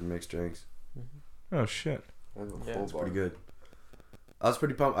got good mixed drinks. Oh, shit. I have a Yeah, full it's bar. Pretty good. I was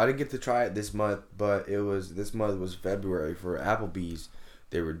pretty pumped. I didn't get to try it this month, but this month was February for Applebee's.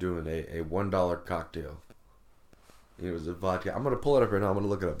 They were doing a $1 cocktail. It was a vodka. I'm gonna pull it up right now. I'm gonna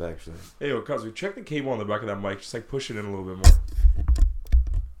look it up actually. Hey, yo, Kazu, check the cable on the back of that mic. Just, like, push it in a little bit more.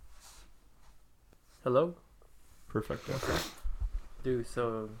 Hello? Perfect. Dude,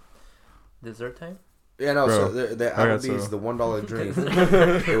 so dessert time? Yeah, no. Bro, So the I got Applebee's, some. the $1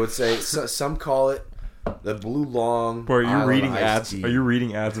 drink. It would say some call it the Blue Long. Bro, are you Island reading Iced ads? Tea. Are you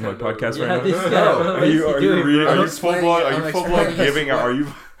reading ads in my podcast Yeah, right this now? guy. Are you reading? Are I'm you full blown? Are you I'm full blown explaining giving? this. Are you?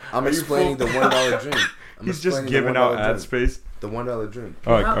 I'm Are you explaining full- the $1 drink. I'm He's just explaining the giving out $1 ad drink. space. The $1 drink.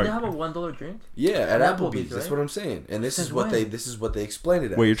 Oh, They have okay. a $1 drink? Yeah, at At Applebee's. Applebee's, That's right? what I'm saying. And this Since is what when? they explained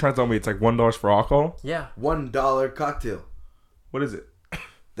it at. Wait, you're trying to tell me it's like $1 for alcohol? Yeah. $1 cocktail. What is it?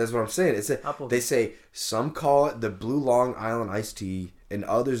 That's what I'm saying. It's Applebee's. they say some call it the Blue Long Island Iced Tea, and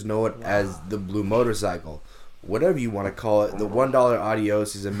others know it as the Blue Motorcycle. Whatever you want to call it, the $1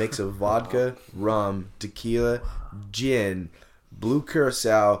 Adios is a mix of vodka, rum, tequila, gin, blue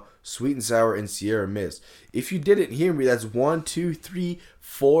curacao, sweet and sour, and Sierra Mist. If you didn't hear me, that's 1, 2, 3,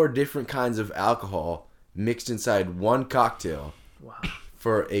 4 different kinds of alcohol mixed inside one cocktail Wow.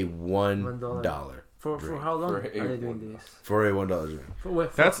 for a $1. $1. For drink. how long For are they a doing this? For a $1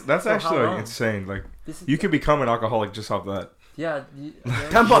 drink. That's for actually how like long? insane. Like This is, you could become an alcoholic just off that. yeah. $10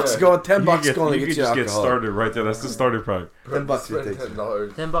 Yeah. going. $10 You could going to you get could you just get alcohol. started right there. That's the starter pack. $10 it Spend takes.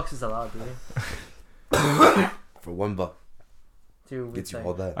 $10. $10 is a lot, dude. For $1. Dude, Gets you like,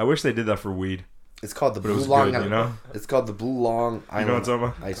 all that. I wish they did that for weed, It's called the but it Blue was Long. good, you know? It's called the Blue Long You know what I'm Island talking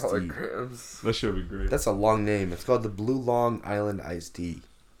about? Iced Tea. Holograms. That shit would be great. That's a long name. It's called the Blue Long Island Iced Tea.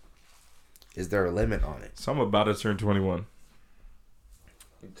 Is there a limit on it? So I'm about to turn 21.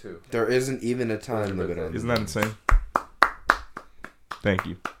 Me too. There isn't even a time limit on it. Isn't that insane? Thank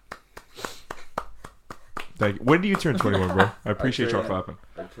you. Thank you. When do you turn 21, bro? I appreciate y'all clapping.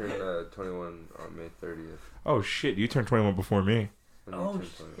 I turned 21 on May 30th. Oh, shit. You turned 21 before me. When you Oh, turned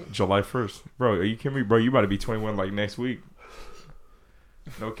shit. 21. July 1st. Bro, are you kidding me? Bro, you about to be 21 like next week.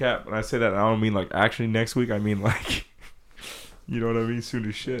 No cap. When I say that, I don't mean like actually next week. I mean like, you know what I mean? Soon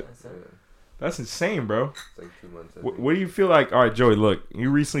as shit. That's Yeah, it. That's insane, bro. it's like 2 months. I What, think. what do you feel like? All right, Joey, look. You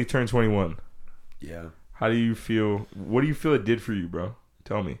recently turned 21. Yeah. How do you feel? What do you feel it did for you, bro?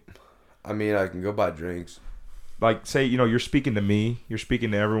 Tell me. I mean, I can go buy drinks. Like, say, you know, you're speaking to me. You're speaking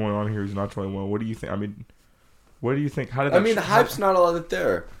to everyone on here who's not 21. What do you think? I mean, what do you think? How did that I mean, the hype's not all that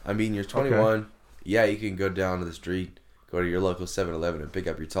there. I mean, you're 21. Okay. Yeah, you can go down to the street, go to your local 7-Eleven and pick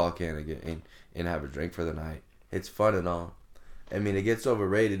up your tall can and have a drink for the night. It's fun and all. I mean, it gets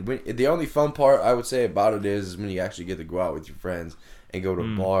overrated. The only fun part I would say about it is when you actually get to go out with your friends and go to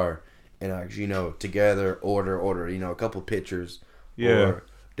a bar and actually, you know, together order, you know, a couple pitchers or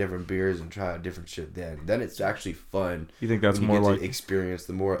different beers and try different shit. Then it's actually fun. You think that's when more you get like to experience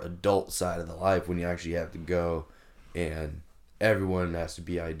the more adult side of the life when you actually have to go and everyone has to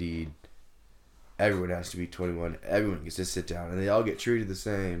be ID'd. Everyone has to be 21. Everyone gets to sit down and they all get treated the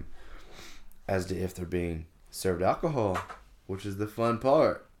same as if they're being served alcohol, which is the fun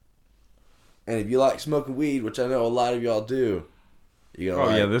part. And if you like smoking weed, which I know a lot of y'all do, you Oh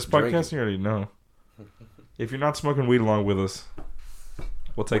like yeah, this drinking. podcast you already know. If you're not smoking weed along with us,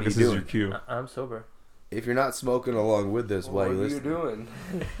 we'll take What are this you as your doing? cue. I'm sober. If you're not smoking along with this, What while you are you listen, doing?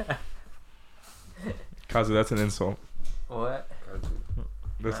 Kazu, that's an insult. What?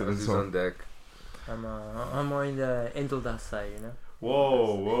 That's an He's on insult. deck. I'm more in the Endel side, you know.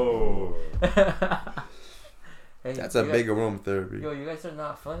 Whoa. Hey, that's you a guys- big aromatherapy. Yo, you guys are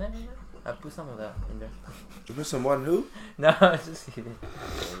not fun anymore. I put some of that in there. You put someone who? No, I was just kidding.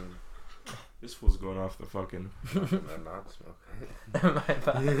 This fool's going off the fucking. I'm not smoking. My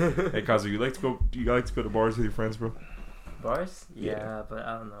bad. Hey Kazu, you like to go to bars with your friends, bro? Bars? Yeah. Yeah, but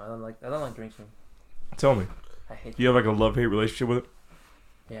I don't know. I don't like drinking. Tell me. I hate. Do you have like a love-hate relationship with it?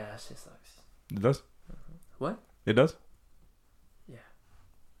 Yeah, that shit sucks. It does. What? It does. Yeah.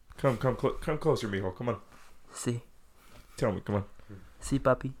 Come closer, mijo. Come on. See, Tell me. Come on.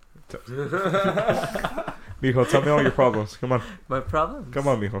 papi. Mijo, tell me all your problems. Come on. My problems. Come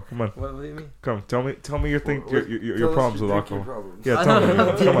on, mijo. Come on. What do you mean? Come. Tell me your thing. What- Your Tell us problems with drinking alcohol. problems. Yeah, I tell me. don't know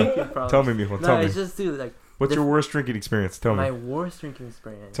Mijo. Come on. drinking problems. Tell me, mijo. No, Tell me. it's just dude, like What's your worst drinking experience? Tell my me. worst drinking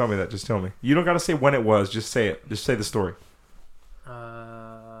experience. Tell me that. Just tell me. You don't gotta say when it was. Just say it. Just say the story.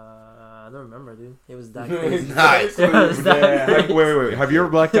 I don't remember, dude. It was that crazy. Nice. It was that Wait. Have you ever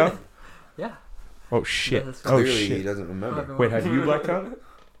blacked out? Yeah. Oh shit. that's Oh Clearly, he shit. doesn't remember. Wait, have you blacked out?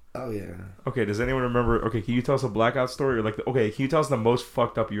 Oh yeah. Okay, does anyone remember? Okay, can you tell us a blackout story? Or like, can you tell us the most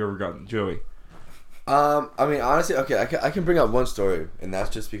fucked up you ever gotten, Joey? I mean, honestly, okay, I can bring up one story, and that's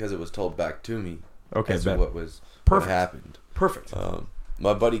just because it was told back to me. Okay, as to bet. what Perfect. happened. Perfect.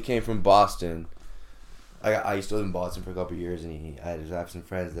 My buddy came from Boston. I used to live in Boston for a couple of years, and I just have some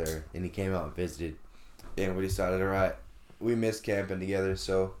friends there, and he came out and visited, and we decided, all right, we miss camping together,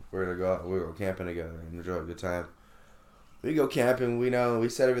 so we're gonna go camping together and enjoy a good time. We go camping, we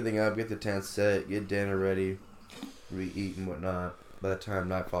set everything up, get the tent set, get dinner ready, we eat and whatnot. By the time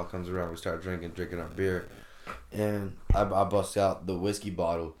nightfall comes around, we start drinking our beer, and I bust out the whiskey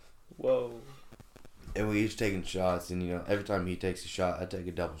bottle. Whoa. And we each taking shots, and you know, every time he takes a shot, I take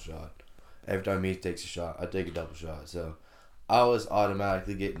a double shot. Every time he takes a shot, I take a double shot. So I was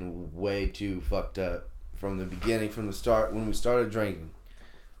automatically getting way too fucked up from the beginning, from the start, when we started drinking.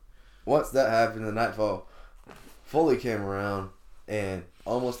 Once that happened, the nightfall fully came around, and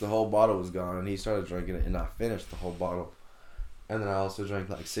almost the whole bottle was gone, and he started drinking it, and I finished the whole bottle. And then I also drank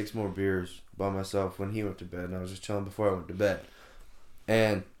like 6 more beers by myself when he went to bed, and I was just chilling before I went to bed.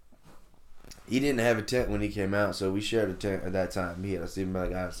 And he didn't have a tent when he came out, so we shared a tent at that time. He had a sleeping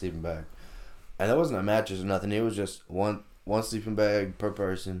bag, I had a sleeping bag. And there wasn't a mattress or nothing. It was just one sleeping bag per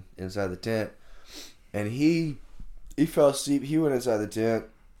person inside the tent. And he fell asleep. He went inside the tent,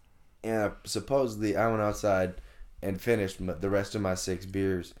 and supposedly I went outside and finished the rest of my 6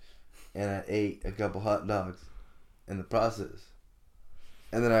 beers, and I ate a couple hot dogs in the process.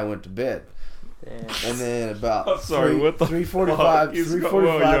 And then I went to bed. Damn. And then about I'm sorry, what the 3:45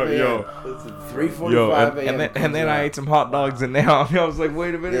 a.m. 3:45 a.m. and then I ate some hot dogs, and now I was like,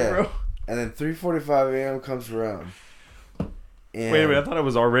 wait a minute, Yeah. bro. And then 3:45 a.m. comes around, And Wait, I thought it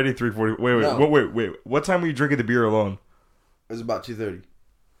was already 3:40. No. Wait. What time were you drinking the beer alone? It was about 2:30.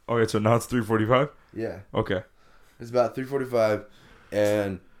 Okay, so now it's 3:45. Yeah, Okay, it's about 3:45,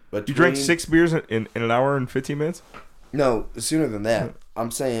 and but you drank 6 beers in an hour and 15 minutes. No, sooner than that. I'm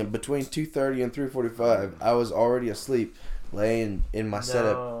saying between 2:30 and 3:45, I was already asleep, laying in my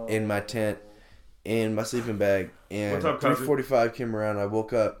setup, in my tent, in my sleeping bag. And What's up, Kazu? 3:45 came around. I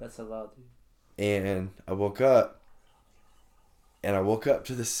woke up, That's a lot, dude. and I woke up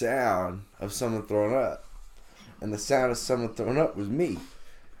to the sound of someone throwing up, and the sound of someone throwing up was me.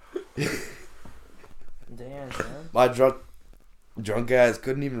 Damn, man. My drunk guys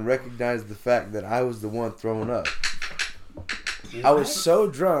couldn't even recognize the fact that I was the one throwing up. I was so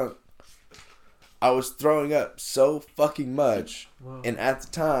drunk, I was throwing up so fucking much, Whoa. and at the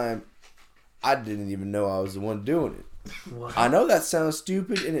time, I didn't even know I was the one doing it. What? I know that sounds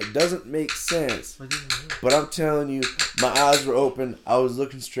stupid and it doesn't make sense, What do you mean? but I'm telling you, my eyes were open, I was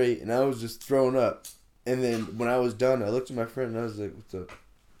looking straight, and I was just throwing up. And then when I was done, I looked at my friend and I was like, "What's up?"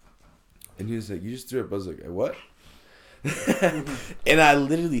 And he was like, "You just threw up." I was like, "What?" And I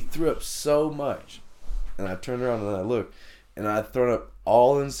literally threw up so much. And I turned around and I looked, and I'd thrown up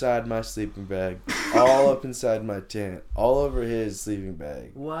all inside my sleeping bag, all up inside my tent, all over his sleeping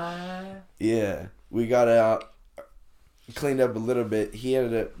bag. What? Yeah, we got out, cleaned up a little bit. He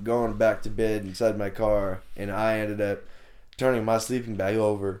ended up going back to bed inside my car, and I ended up turning my sleeping bag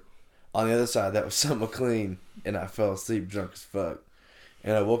over on the other side that was somewhat clean, and I fell asleep drunk as fuck.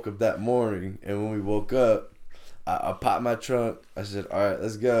 And I woke up that morning, and when we woke up, I popped my trunk. I said, "All right,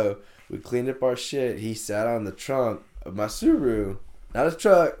 let's go." We cleaned up our shit. He sat on the trunk of my Subaru, not his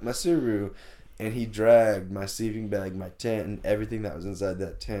truck, my Subaru, and he dragged my sleeping bag, my tent, and everything that was inside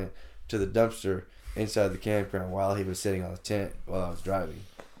that tent to the dumpster inside the campground while he was sitting on the tent while I was driving.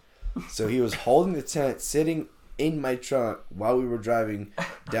 So he was holding the tent, sitting in my trunk while we were driving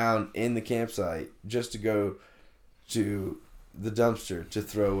down in the campsite just to go to the dumpster to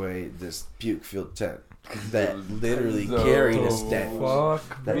throw away this puke-filled tent that literally carried a stench.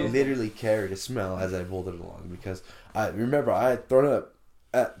 Fuck. That literally carried a smell as I pulled it along, because I remember I had thrown up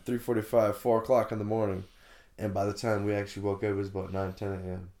at 3:45, 4 o'clock in the morning, and by the time we actually woke up, it was about 9, 10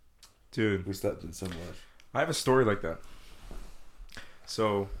 a.m. Dude, We slept in so much. I have a story like that.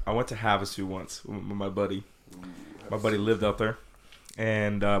 So I went to Havasu once with my buddy. My buddy lived out there,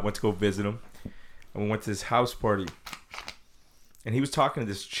 and went to go visit him. And we went to this house party, and he was talking to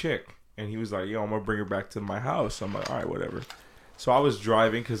this chick, and he was like, "Yo, I'm gonna bring her back to my house." I'm like, "All right, whatever." So I was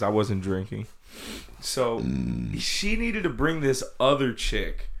driving because I wasn't drinking. So she needed to bring this other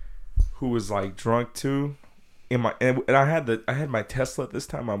chick who was like drunk too. And I had my Tesla at this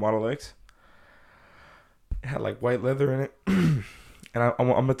time, my Model X. It had like white leather in it. And I'm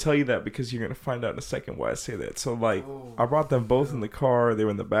gonna tell you that because you're gonna find out in a second why I say that. So like, I brought them both in the car. They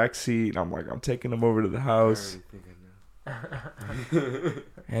were in the back seat. And I'm like, I'm taking them over to the house.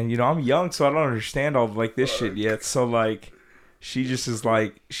 And I'm young, so I don't understand all like this shit yet. So like, she just is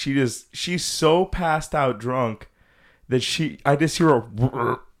like, she's so passed out drunk that I just hear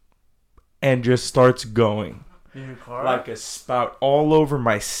her and just starts going In your car? like a spout all over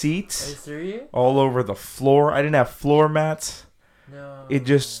my Are you seats, serious? all over the floor. I didn't have floor mats. No. It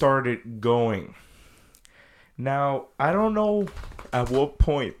just started going. Now, I don't know at what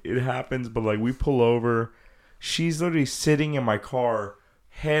point it happens, but like we pull over. She's literally sitting in my car,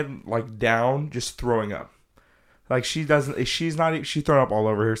 head like down, just throwing up. Like she's throwing up all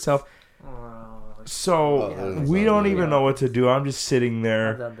over herself. Oh, So we don't even know what to do. I'm just sitting I've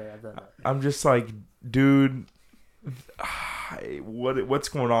there. done that. I'm just like, dude, what's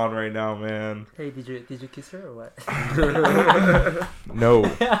going on right now, man? Hey, did you kiss her or what? No,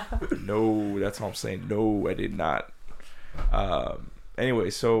 that's all I'm saying. No, I did not. Anyway,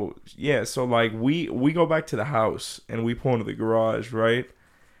 so like we go back to the house and we pull into the garage, right?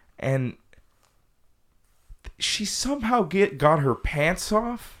 And she somehow got her pants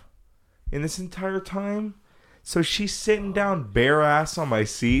off in this entire time. So she's sitting down bare ass on my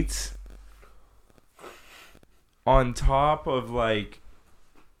seats, on top of like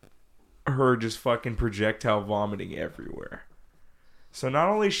her just fucking projectile vomiting everywhere. So not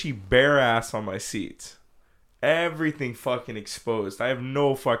only is she bare ass on my seats, everything fucking exposed. I have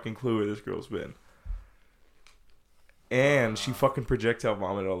no fucking clue where this girl's been. And she fucking projectile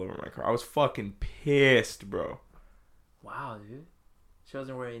vomited all over my car. I was fucking pissed, bro. Wow, dude. She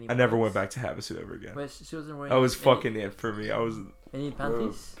wasn't wearing any I never pants? went back to Havasu ever again. Wait, she wasn't wearing That was any, fucking it for me. any Bro,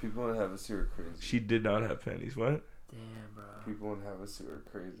 panties? people in Havasu are crazy. She did not have panties. What? Damn, bro. People in Havasu are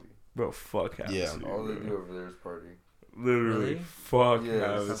crazy. Bro, fuck Havasu. Yeah. All they bro. do over there is party. Literally, Really? fuck Yeah,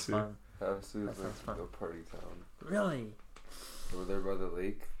 That sounds Havasu. fun. Havasu That is sounds fun. like a party town. Really? Over there by the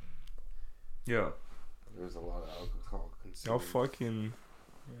lake, Yeah. there's a lot of alcohol Y'all consumed.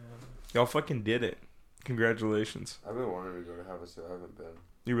 fucking did it. Congratulations. I've been wanting to go to Havasu. I haven't been.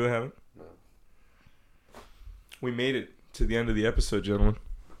 You really haven't? No. We made it to the end of the episode, gentlemen.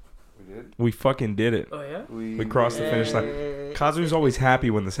 We did? We fucking did it. Oh yeah. We crossed the finish line. Hey. Kazu's always happy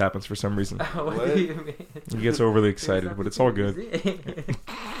when this happens for some reason. What do you mean? He gets overly excited, but it's all good.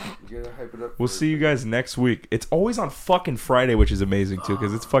 You gotta hype it up. We'll see you guys next week. It's always on fucking Friday, which is amazing too,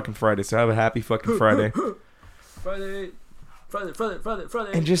 because it's fucking Friday. So have a happy fucking Friday. Friday.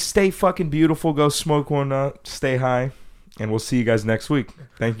 And just stay fucking beautiful. Go smoke one up. Stay high. And we'll see you guys next week.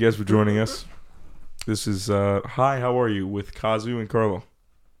 Thank you guys for joining us. This is Hi, How Are You? With Kazu and Carlo.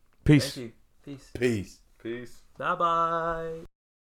 Peace. Thank you. Peace. Peace. Peace. Bye bye.